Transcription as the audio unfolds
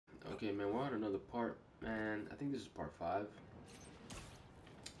Okay, man, we're on another part, man. I think this is part 5.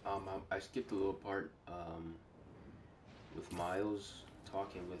 I skipped a little part with Miles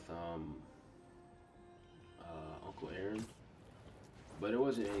talking with Uncle Aaron, but it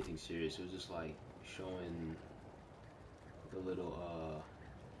wasn't anything serious. It was just like showing the little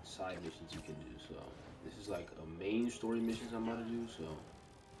side missions you can do. So this is like a main story missions I'm about to do. So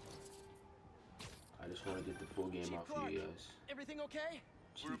I just want to get the full game out for you guys. Everything okay?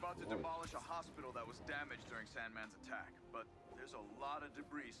 We're about to demolish a hospital that was damaged during Sandman's attack, but there's a lot of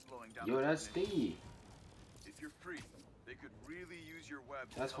debris slowing down. Yo, that's Thingy. If you're free, they could really use your web.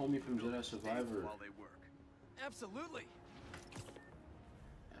 That's homie from Jedi Survivor. While they work. Absolutely.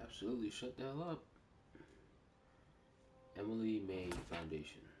 Absolutely, shut the hell up. Emily May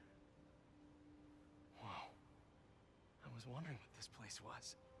Foundation. Wow. I was wondering what this place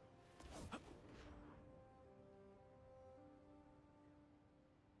was.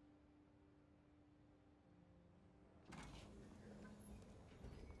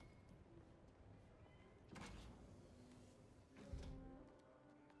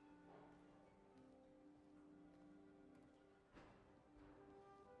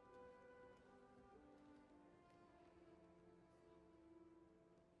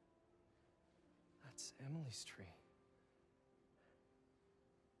 That's Emily's tree.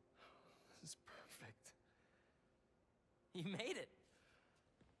 This is perfect. You made it.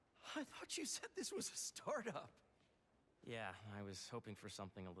 I thought you said this was a startup. Yeah, I was hoping for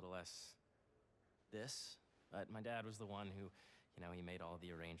something a little less this, but my dad was the one who, you know, he made all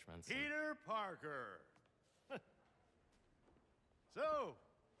the arrangements. Peter Parker. So,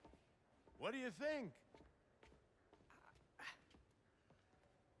 what do you think?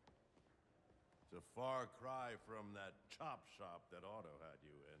 It's a far cry from that chop shop that Otto had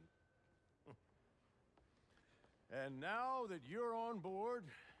you in. And now that you're on board,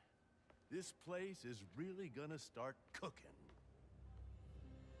 this place is really gonna start cooking.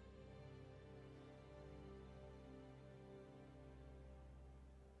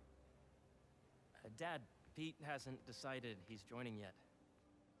 Dad, Pete hasn't decided he's joining yet.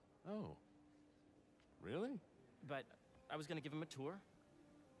 Oh. Really? But I was gonna give him a tour,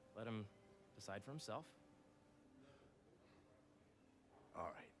 let him decide for himself. All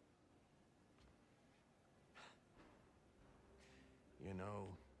right. You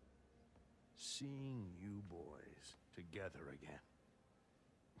know, seeing you boys together again.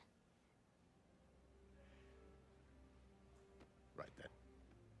 Right then.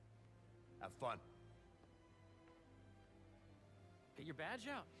 Have fun. Get your badge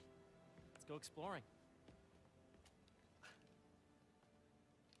out. Let's go exploring.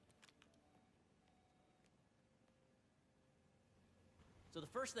 So the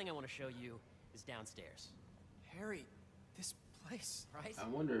first thing I want to show you is downstairs. Harry, this place. Right? I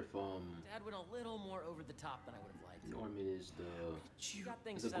wonder if Dad went a little more over the top than I would have liked. Norman is the You got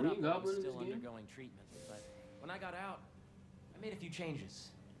things is the set up Green while I was Goblin in still this game? undergoing treatment, but when I got out, I made a few changes.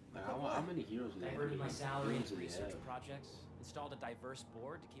 Like, how many heroes do they have? Diverted my salary Games into do they research have? projects, installed a diverse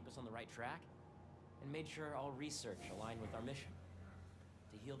board to keep us on the right track, and made sure all research aligned with our mission,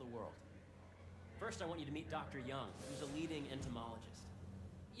 to heal the world. First, I want you to meet Dr. Young, who's a leading entomologist.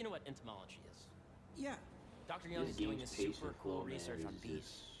 You know what entomology is? Yeah. Dr. Young This is doing game's this pace super and flow, cool man, research on is bees,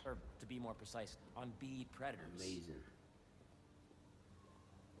 just or to be more precise, on bee predators. Amazing.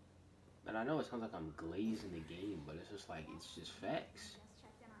 And I know it sounds like I'm glazing the game, but it's just like, it's just facts.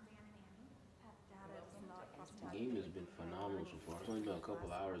 The game has been phenomenal so far. It's only been a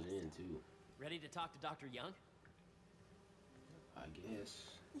couple hours in, too. Ready to talk to Dr. Young? I guess.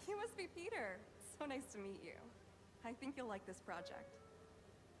 You must be Peter. So nice to meet you. I think you'll like this project.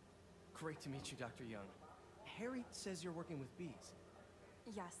 Great to meet you, Dr. Young. Harry says you're working with bees.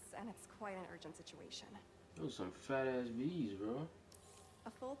 Yes, and it's quite an urgent situation. Those some fat ass bees, bro.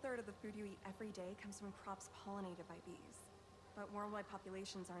 A full third of the food you eat every day comes from crops pollinated by bees. But worldwide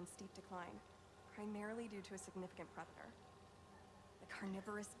populations are in steep decline, primarily due to a significant predator, the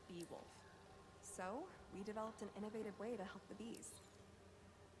carnivorous bee wolf. So, we developed an innovative way to help the bees.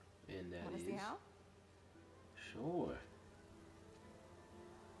 And that Want to is... see how? Sure.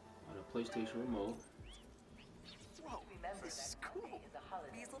 On a PlayStation remote. Whoa, this is cool.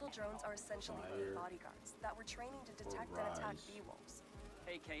 These little drones are essentially bee bodyguards that we're training to detect and attack bee wolves.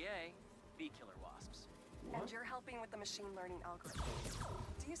 AKA bee killer wasps. What? And you're helping with the machine learning algorithm.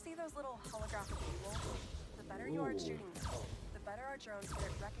 Do you see those little holographic bee wolves? The better you are at shooting them, the better our drones get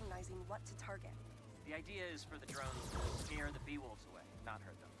at recognizing what to target. The idea is for the drones to scare the bee wolves away, not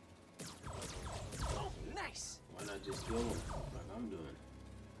hurt them. Oh, nice! Why not just kill them like I'm doing?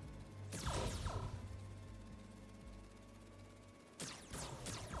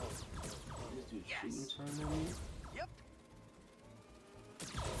 shooting something at me? Yep.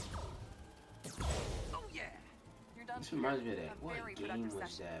 Oh yeah. You're done. This reminds me of A that. What very game productive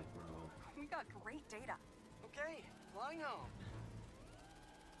was session. that, bro? We got great data. Okay, flying home.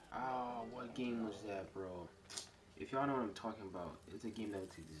 Oh, what game was that, bro? If y'all know what I'm talking about, it's a game that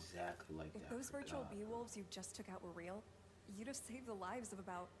looks exactly like If that. those virtual bee wolves you just took out were real, you'd have saved the lives of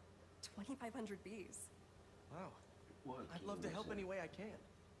about 2,500 bees. Wow. What I'd game love to was help that? any way I can.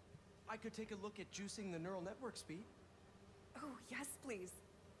 I could take a look at juicing the neural network speed. Oh, yes, please.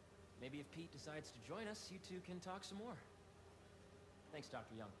 Maybe if Pete decides to join us, you two can talk some more. Thanks,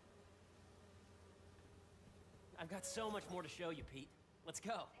 Dr. Young. I've got so much more to show you, Pete. Let's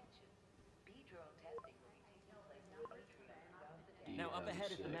go. Now, up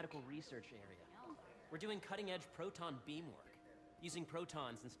ahead is the medical research area. We're doing cutting-edge proton beam work, using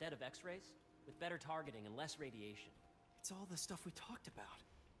protons instead of X-rays, with better targeting and less radiation. It's all the stuff we talked about.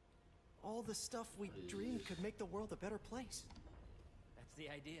 All the stuff we dreamed could make the world a better place. That's the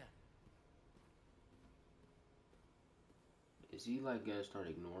idea. Is he like gonna start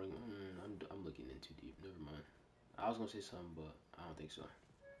ignoring? I'm looking in too deep. Never mind. I was gonna say something, but I don't think so.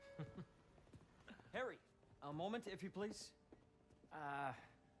 Harry, a moment, if you please.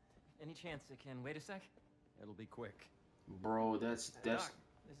 Any chance it can wait a sec? It'll be quick. Bro, that's Doc,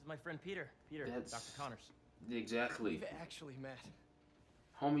 this is my friend Peter. That's Dr. Connors. exactly. We've actually met.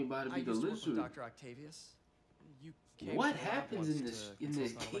 Homie about to I be the used to work with lizard. Dr. Octavius. You came What to the lab happens once in this to in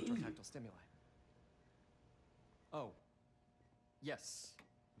this consult on game? electrotactile stimuli. Oh. Yes.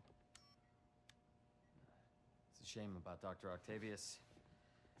 It's a shame about Dr. Octavius.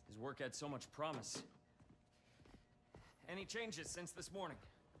 His work had so much promise. Any changes since this morning?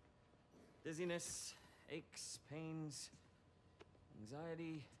 Dizziness, aches, pains,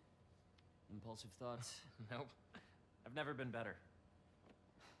 anxiety, impulsive thoughts? Nope. I've never been better.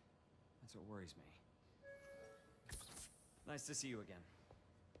 That's what worries me. Nice to see you again.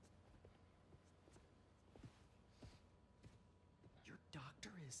 Your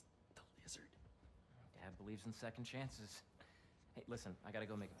doctor is the lizard. Dad believes in second chances. Hey, listen, I gotta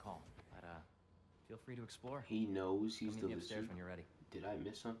go make a call. But, feel free to explore. He knows he's Come the meet me upstairs lizard. when you're ready. Did I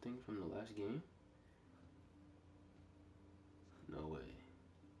miss something from the last game? No way.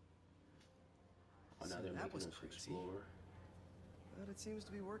 Oh, now So they're that making was us crazy. explore. But it seems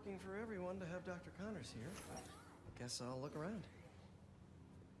to be working for everyone to have Dr. Connors here. Guess I'll look around.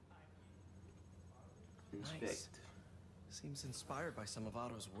 Inspect. Nice. Seems inspired by some of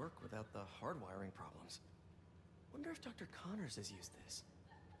Otto's work without the hardwiring problems. Wonder if Dr. Connors has used this.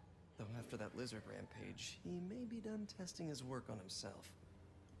 Though after that lizard rampage, he may be done testing his work on himself.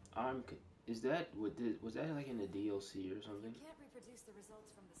 Is that was that like in the DLC or something? Can't reproduce the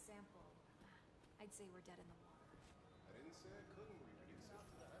results from the sample. I'd say we're dead in the water.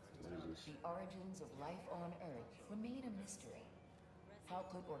 What is this? The origins of life on Earth remain a mystery. How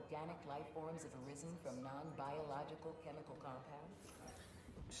could organic life forms have arisen from non-biological chemical compounds?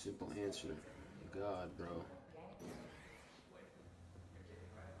 Simple answer. God, bro.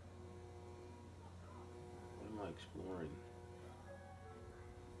 What am I exploring?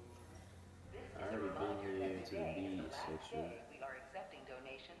 I already been here to the bees section. We are accepting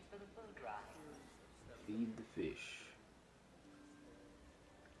donations for the food drive. Feed the fish.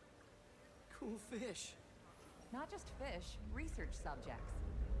 Cool fish. Not just fish, research subjects.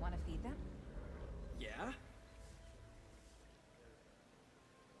 Want to feed them? Yeah?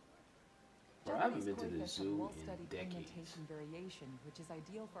 Bro, I haven't been to the Japanese koi fish have zoo in well-studied decades. pigmentation variation, which is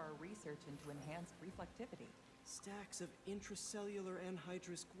ideal for our research into enhanced reflectivity. Stacks of intracellular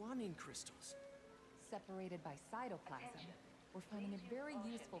anhydrous guanine crystals. Separated by cytoplasm, we're finding it very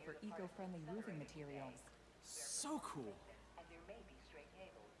useful for eco-friendly roofing materials. So cool. And there may be stray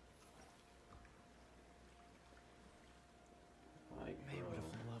cables. Like, May would bro.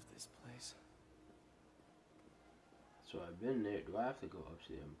 have loved this place. So I've been there. Do I have to go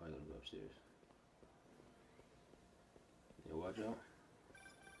upstairs? I'm probably gonna go upstairs. Yeah, watch out.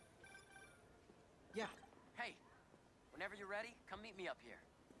 Yeah, Hey, whenever you're ready, come meet me up here.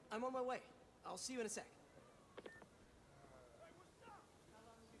 I'm on my way. I'll see you in a sec.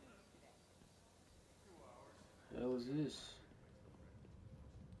 Hell is this?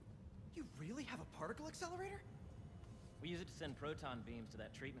 You really have a particle accelerator? We use it to send proton beams to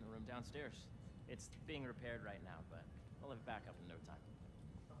that treatment room downstairs. It's being repaired right now, but we'll have it back up in no time.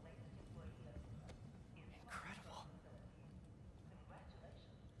 Incredible.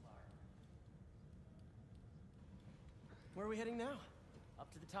 Where are we heading now?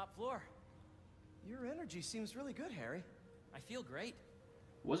 Up to the top floor. Your energy seems really good, Harry. I feel great.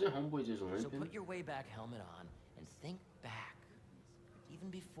 Wasn't Homeboy just So limping? put your way back helmet on and think back. Even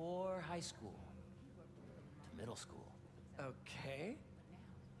before high school. middle school. Okay.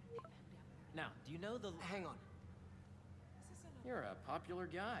 Now, do you know the... Hang on. You're a popular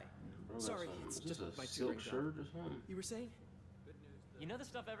guy. Bro, Sorry, that's it's just a my silk tutoring job. shirt or something. You were saying? You know the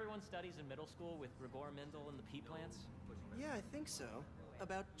stuff everyone studies in middle school with Gregor Mendel and the pea plants? Yeah, I think so.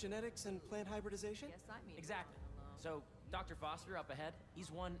 About genetics and plant hybridization? Exactly. So, Dr. Foster up ahead,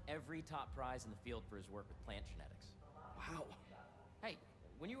 he's won every top prize in the field for his work with plant genetics. Wow. Hey,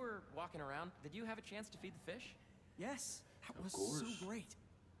 when you were walking around, did you have a chance to feed the fish? Yes, that Of was course. so great.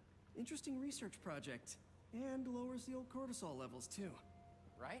 Interesting research project. And lowers the old cortisol levels, too.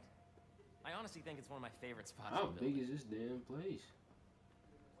 Right? I honestly think it's one of my favorite spots. How in the big village. is this damn place?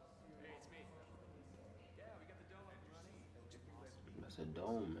 That's a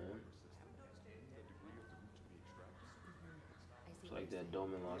dome, man. It's like that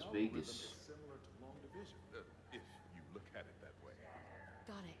dome in Las Vegas. Similar to long division, if you look at it that way.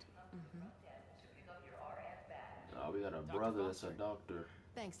 Got it. Oh, we got a brother that's a doctor.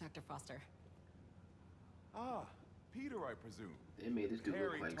 Thanks, Dr. Foster. Ah, Peter, I presume. They made this dude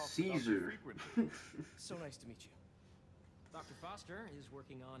Harry look like talks about you Caesar. frequently. So nice to meet you. Dr. Foster is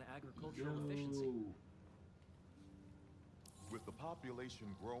working on agricultural efficiency. Yo. With the population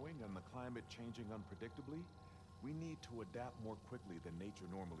growing and the climate changing unpredictably, we need to adapt more quickly than nature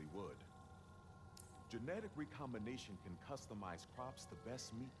normally would. Genetic recombination can customize crops to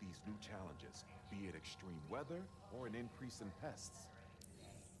best meet these new challenges, be it extreme weather or an increase in pests.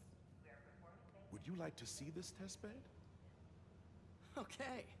 Would you like to see this testbed?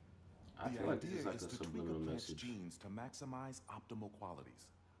 Okay. I The feel like this idea is like is a to tweak subliminal a plant's message. genes to maximize optimal qualities.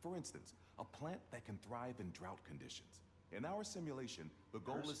 For instance, a plant that can thrive in drought conditions. In our simulation, the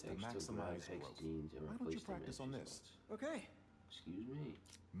goal is Press to X maximize grab hex growth. genes and Why don't you replace them practice as on G this? spots. Okay. Excuse me.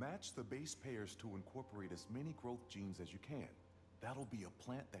 Match the base pairs to incorporate as many growth genes as you can. That'll be a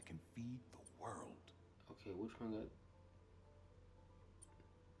plant that can feed the world. Okay, which one got...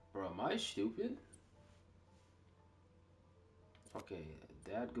 Bro, am I stupid? Okay,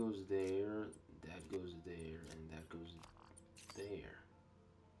 that goes there, that goes there, and that goes there.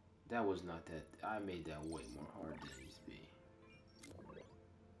 That was not that... I made that way more hard than it needs to be.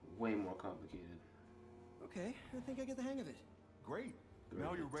 Way more complicated. Okay, I think I get the hang of it. Great.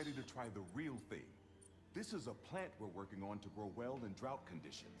 Now you're ready to try the real thing. This is a plant we're working on to grow well in drought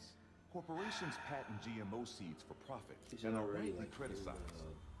conditions. Corporations patent GMO seeds for profit Is and it are already rightly like criticized.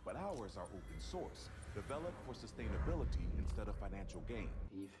 in, But ours are open source, developed for sustainability instead of financial gain.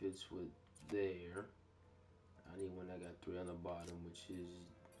 He fits with there. I need one that got 3 on the bottom, which is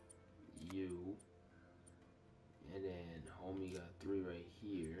you. And then homie got 3 right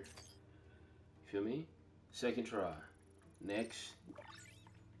here. You feel me? Second try. Next.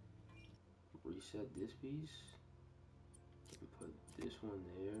 Reset this piece. And put this one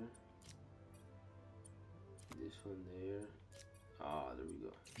there. This one there. Ah, there we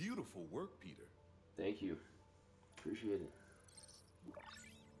go. Beautiful work, Peter. Thank you. Appreciate it.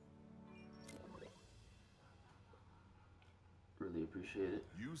 Really appreciate it.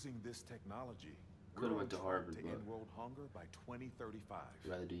 Using this technology, Could've we're went on to track Harvard, to but- end world hunger by 2035.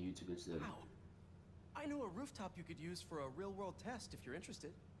 Rather do YouTube instead. Wow. I know a rooftop you could use for a real-world test if you're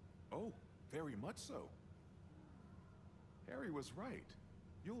interested. Oh, very much so. Harry was right.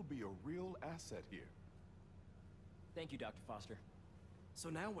 You'll be a real asset here. Thank you, Dr. Foster. So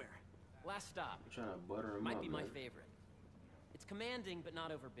now where? Last stop. I'm trying to butter him Might up, be my man. favorite. It's commanding, but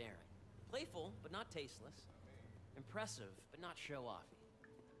not overbearing. Playful, but not tasteless. Impressive, but not show-offy.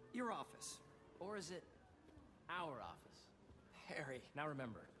 Your office. Or is it our office? Harry. Now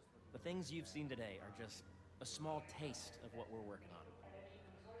remember, the things you've seen today are just a small taste of what we're working on.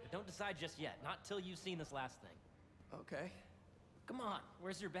 But don't decide just yet, not till you've seen this last thing. Okay. Come on,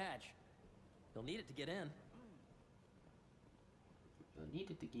 where's your badge? You'll need it to get in. I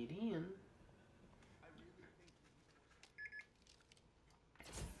needed to get in.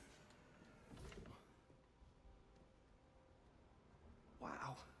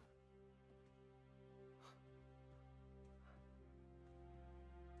 Wow.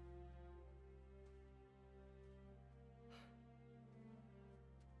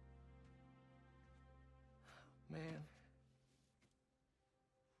 Man.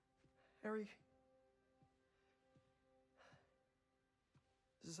 Harry.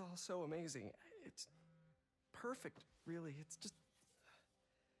 This is all so amazing. It's perfect, really. It's just...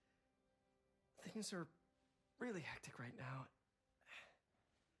 Things are really hectic right now.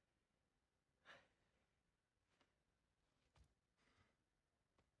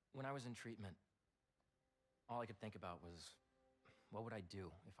 When I was in treatment, all I could think about was, what would I do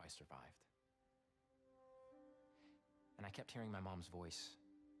if I survived? And I kept hearing my mom's voice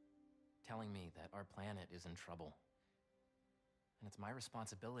telling me that our planet is in trouble. And it's my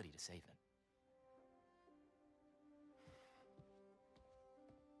responsibility to save it.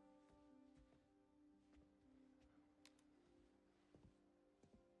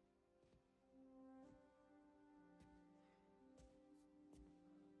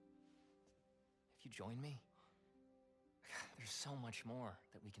 If you join me, there's so much more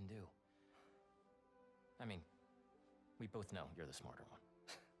that we can do. I mean, we both know you're the smarter one.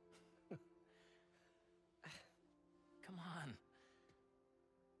 Come on.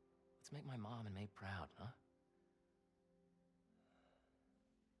 Let's make my mom and May proud, huh?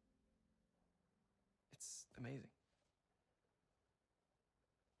 It's amazing.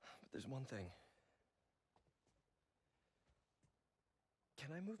 But there's one thing.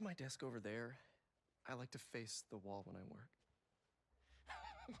 Can I move my desk over there? I like to face the wall when I work.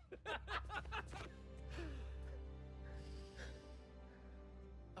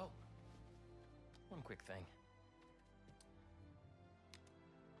 Oh, one quick thing.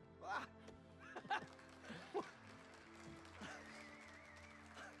 Ah!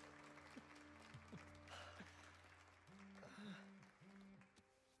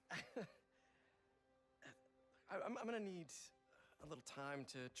 I'm gonna need a little time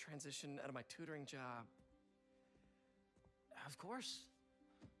to transition out of my tutoring job. Of course.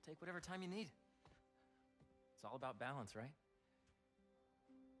 Take whatever time you need. It's all about balance, right?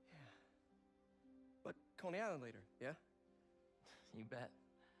 Yeah. But Coney Island later, yeah? You bet.